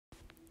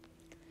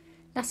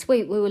Last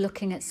week we were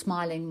looking at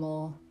smiling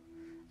more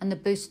and the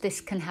boost this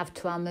can have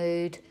to our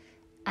mood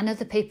and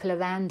other people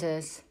around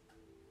us,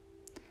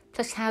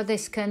 plus how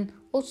this can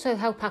also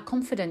help our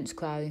confidence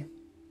grow.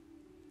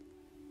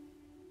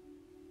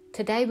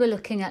 Today we're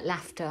looking at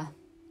laughter,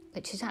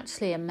 which is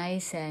actually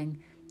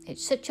amazing.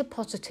 It's such a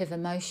positive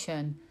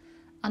emotion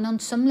and on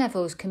some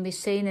levels can be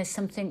seen as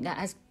something that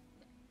has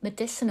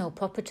medicinal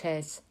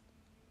properties.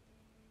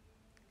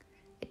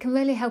 It can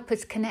really help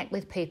us connect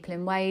with people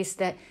in ways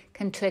that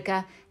can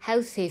trigger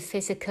healthy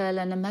physical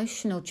and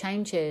emotional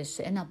changes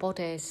in our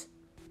bodies.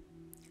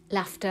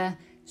 Laughter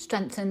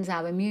strengthens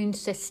our immune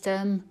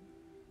system,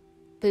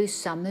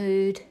 boosts our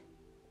mood,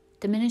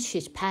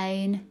 diminishes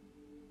pain,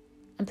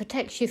 and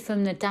protects you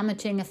from the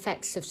damaging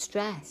effects of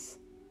stress.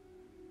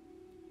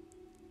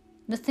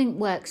 Nothing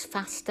works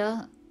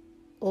faster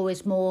or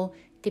is more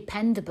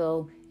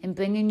dependable in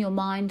bringing your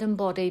mind and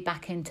body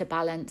back into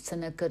balance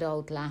than a good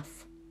old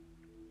laugh.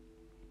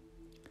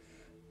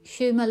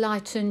 Humour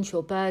lightens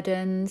your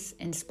burdens,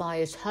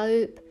 inspires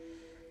hope,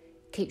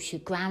 keeps you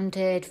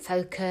grounded,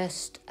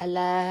 focused,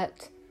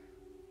 alert,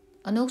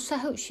 and also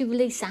helps you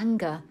release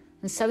anger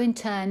and so in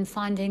turn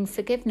finding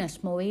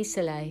forgiveness more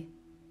easily.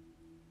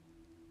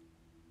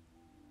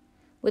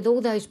 With all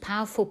those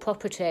powerful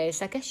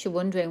properties, I guess you're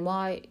wondering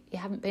why you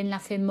haven't been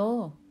laughing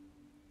more.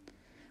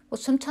 Well,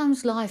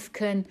 sometimes life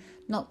can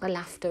knock the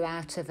laughter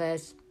out of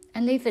us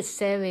and leave us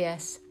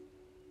serious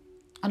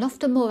and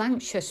often more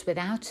anxious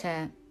without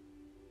it.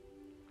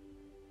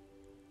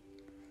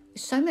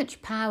 With so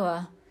much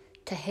power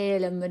to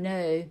heal and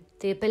renew,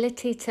 the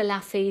ability to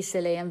laugh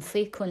easily and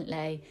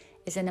frequently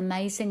is an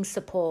amazing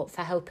support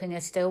for helping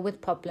us deal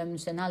with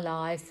problems in our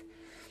life,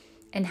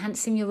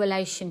 enhancing your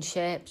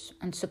relationships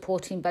and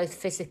supporting both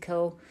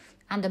physical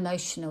and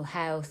emotional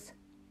health.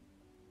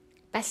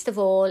 Best of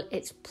all,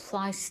 it's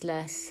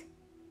priceless,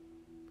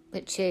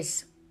 which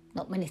is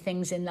not many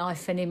things in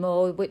life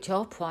anymore which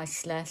are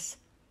priceless.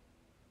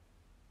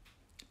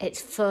 It's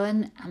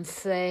fun and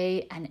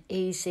free and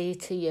easy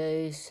to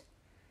use.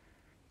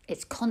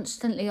 It's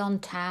constantly on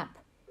tap,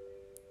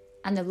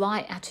 and the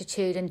right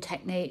attitude and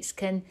techniques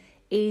can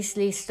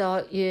easily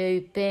start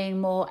you being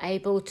more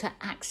able to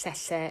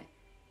access it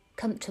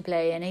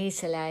comfortably and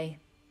easily.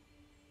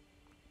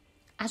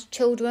 As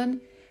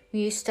children,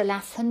 we used to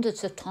laugh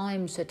hundreds of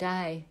times a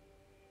day.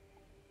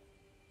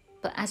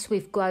 But as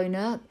we've grown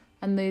up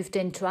and moved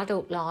into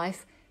adult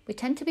life, we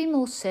tend to be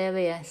more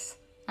serious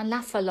and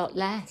laugh a lot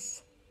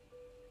less.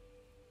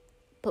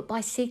 But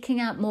by seeking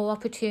out more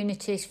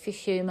opportunities for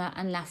humour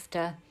and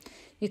laughter,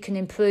 you can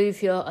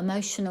improve your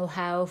emotional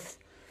health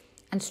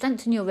and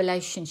strengthen your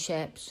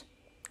relationships,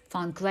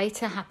 find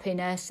greater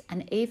happiness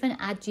and even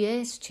add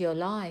years to your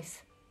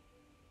life.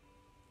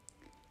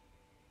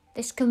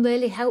 This can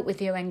really help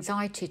with your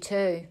anxiety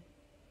too,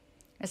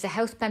 as the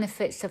health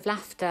benefits of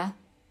laughter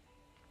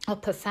are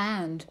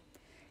profound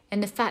in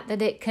the fact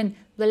that it can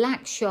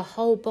relax your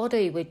whole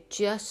body with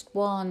just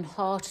one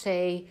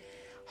hearty,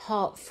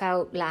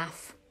 heartfelt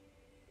laugh.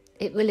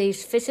 It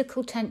relieves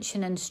physical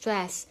tension and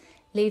stress,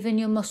 leaving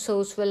your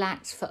muscles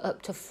relaxed for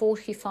up to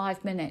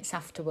 45 minutes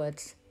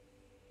afterwards.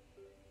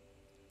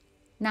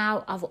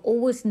 Now, I've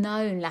always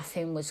known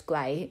laughing was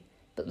great,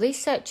 but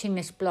researching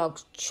this blog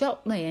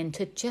shocked me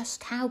into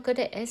just how good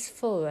it is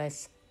for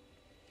us.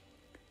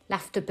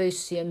 Laughter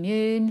boosts the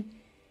immune,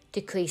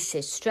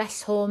 decreases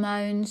stress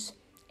hormones,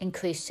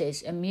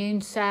 increases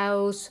immune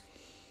cells,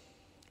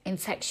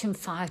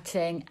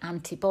 infection-fighting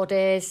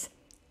antibodies,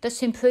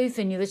 thus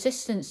improving your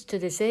resistance to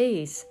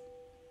disease.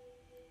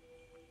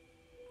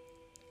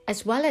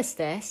 As well as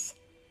this,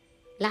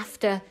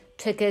 laughter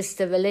triggers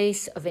the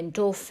release of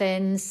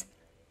endorphins,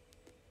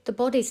 the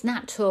body's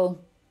natural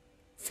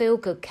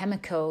feel-good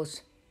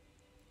chemicals,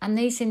 and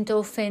these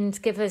endorphins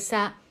give us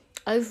that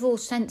overall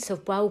sense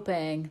of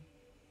well-being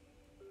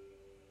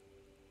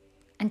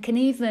and can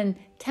even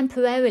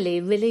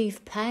temporarily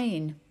relieve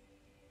pain.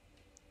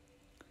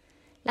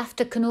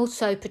 Laughter can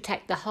also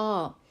protect the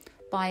heart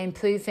by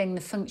improving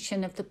the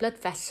function of the blood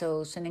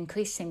vessels and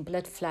increasing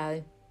blood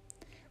flow,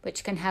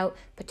 which can help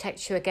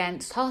protect you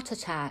against heart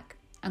attack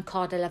and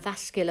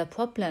cardiovascular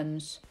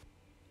problems.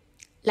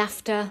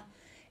 Laughter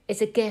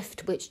is a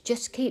gift which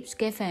just keeps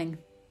giving.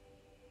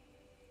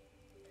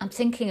 I'm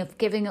thinking of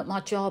giving up my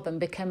job and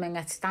becoming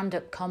a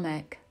stand-up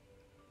comic,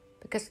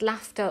 because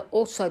laughter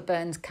also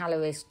burns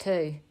calories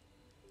too.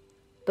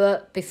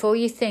 But before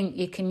you think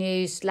you can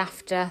use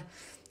laughter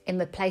in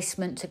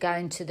replacement to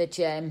going to the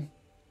gym,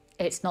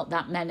 it's not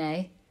that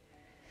many.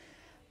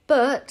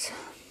 But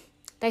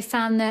they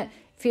found that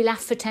if you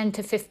laugh for 10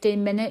 to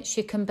 15 minutes,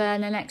 you can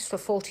burn an extra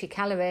 40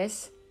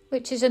 calories,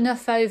 which is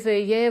enough over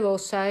a year or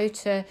so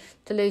to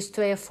lose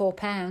 3 or 4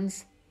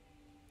 pounds.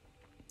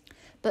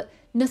 But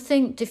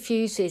nothing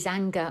diffuses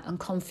anger and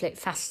conflict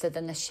faster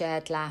than a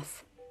shared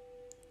laugh.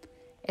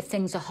 If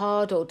things are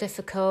hard or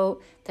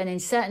difficult, then in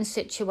certain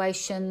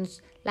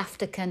situations,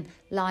 laughter can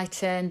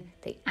lighten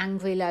the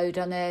angry load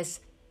on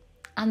us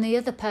and the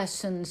other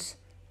person's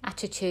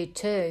attitude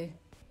too.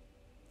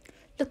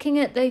 Looking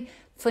at the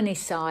funny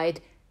side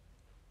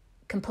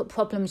can put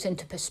problems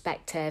into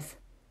perspective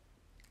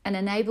and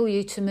enable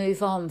you to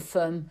move on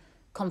from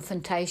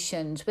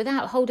confrontations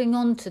without holding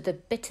on to the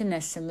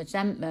bitterness and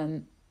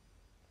resentment.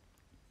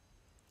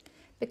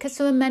 Because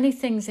there are many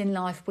things in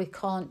life we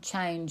can't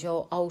change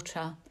or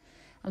alter,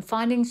 and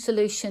finding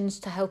solutions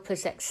to help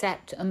us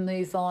accept and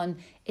move on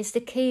is the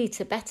key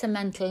to better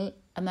mental,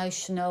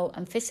 emotional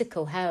and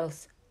physical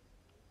health.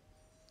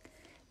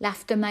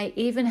 Laughter may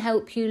even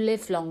help you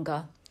live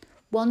longer.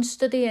 One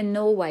study in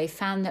Norway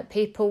found that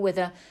people with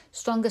a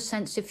stronger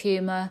sense of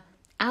humour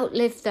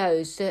outlive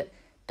those that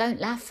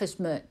don't laugh as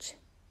much.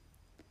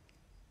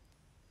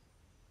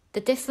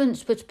 The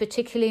difference was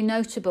particularly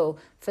notable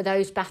for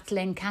those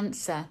battling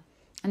cancer,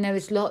 and there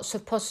is lots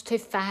of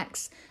positive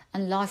facts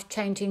and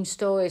life-changing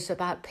stories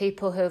about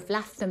people who have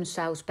laughed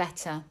themselves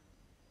better.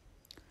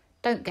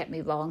 Don't get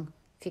me wrong,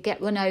 if you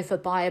get run over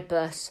by a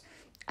bus,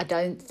 I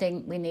don't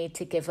think we need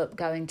to give up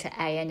going to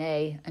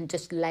A&E and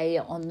just lay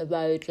on the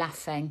road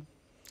laughing.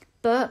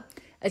 But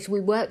as we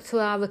work through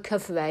our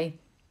recovery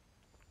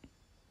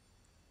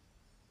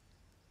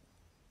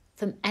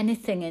from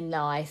anything in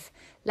life,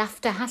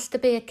 laughter has to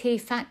be a key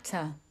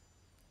factor.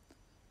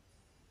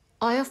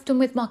 I often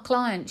with my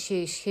clients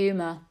use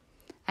humour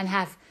and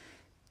have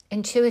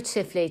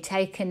intuitively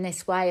taken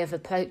this way of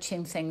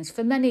approaching things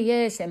for many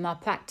years in my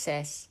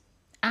practice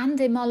and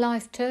in my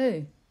life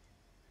too.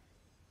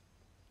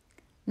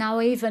 Now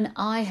even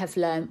I have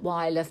learnt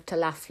why I love to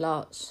laugh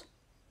lots.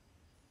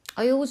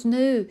 I always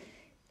knew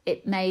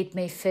it made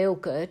me feel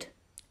good,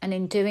 and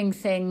in doing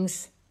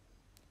things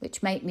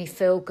which make me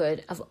feel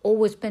good, I've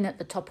always been at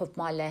the top of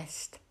my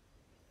list.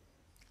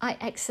 I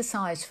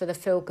exercise for the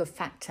feel-good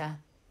factor,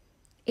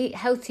 eat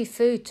healthy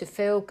food to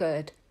feel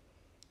good,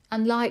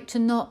 and like to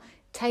not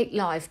take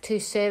life too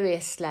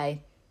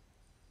seriously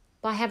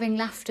by having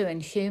laughter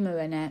and humour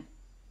in it.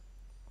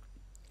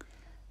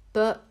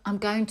 But I'm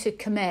going to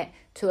commit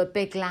to a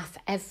big laugh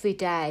every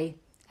day,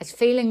 as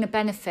feeling the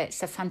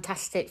benefits are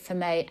fantastic for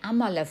me and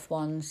my loved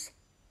ones.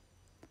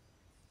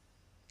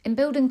 In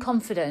building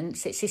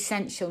confidence, it's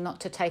essential not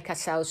to take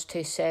ourselves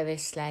too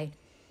seriously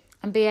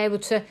and be able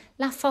to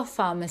laugh off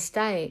our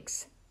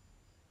mistakes.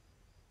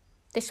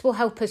 This will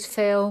help us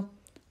feel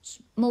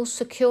more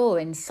secure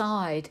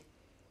inside,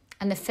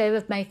 and the fear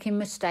of making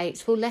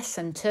mistakes will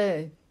lessen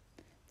too,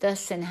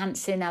 thus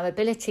enhancing our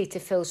ability to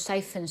feel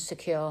safe and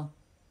secure.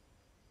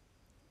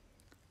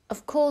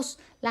 Of course,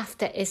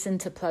 laughter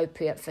isn't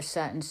appropriate for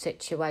certain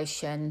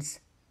situations.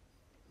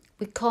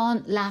 We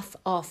can't laugh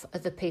off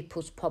other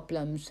people's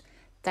problems.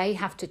 They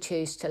have to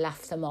choose to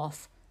laugh them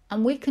off,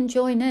 and we can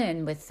join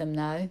in with them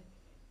though.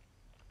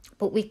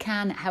 But we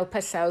can help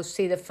ourselves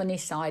see the funny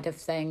side of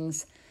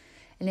things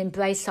and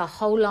embrace our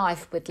whole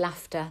life with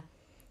laughter,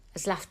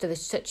 as laughter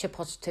is such a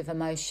positive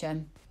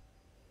emotion.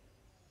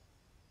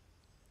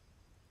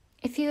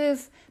 If you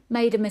have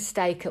made a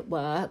mistake at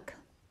work,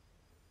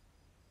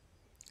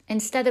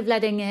 instead of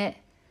letting it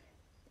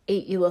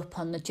eat you up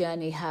on the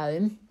journey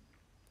home,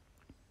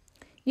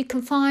 you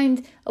can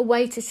find a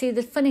way to see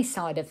the funny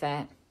side of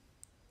it.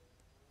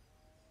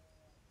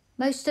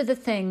 Most of the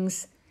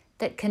things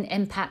that can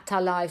impact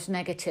our lives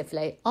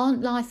negatively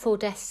aren't life or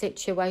death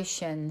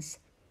situations.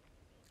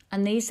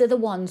 And these are the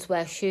ones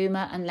where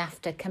humour and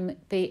laughter can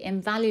be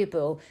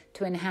invaluable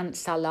to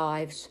enhance our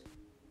lives.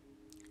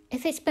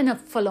 If it's been a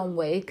full-on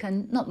week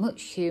and not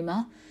much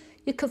humour,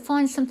 you could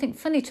find something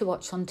funny to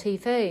watch on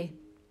TV,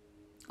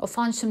 or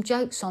find some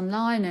jokes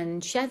online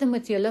and share them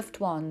with your loved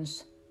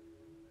ones.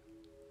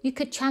 You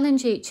could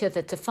challenge each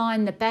other to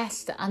find the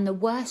best and the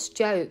worst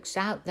jokes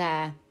out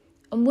there,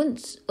 and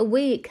once a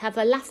week have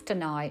a laughter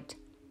night.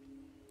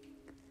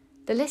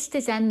 The list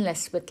is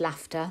endless with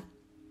laughter,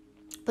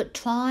 but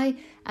try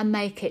and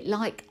make it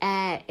like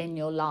air in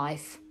your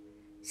life,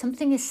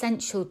 something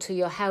essential to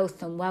your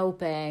health and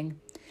well-being,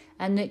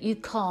 and that you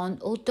can't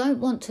or don't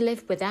want to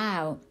live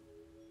without.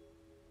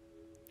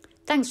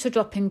 Thanks for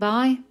dropping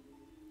by.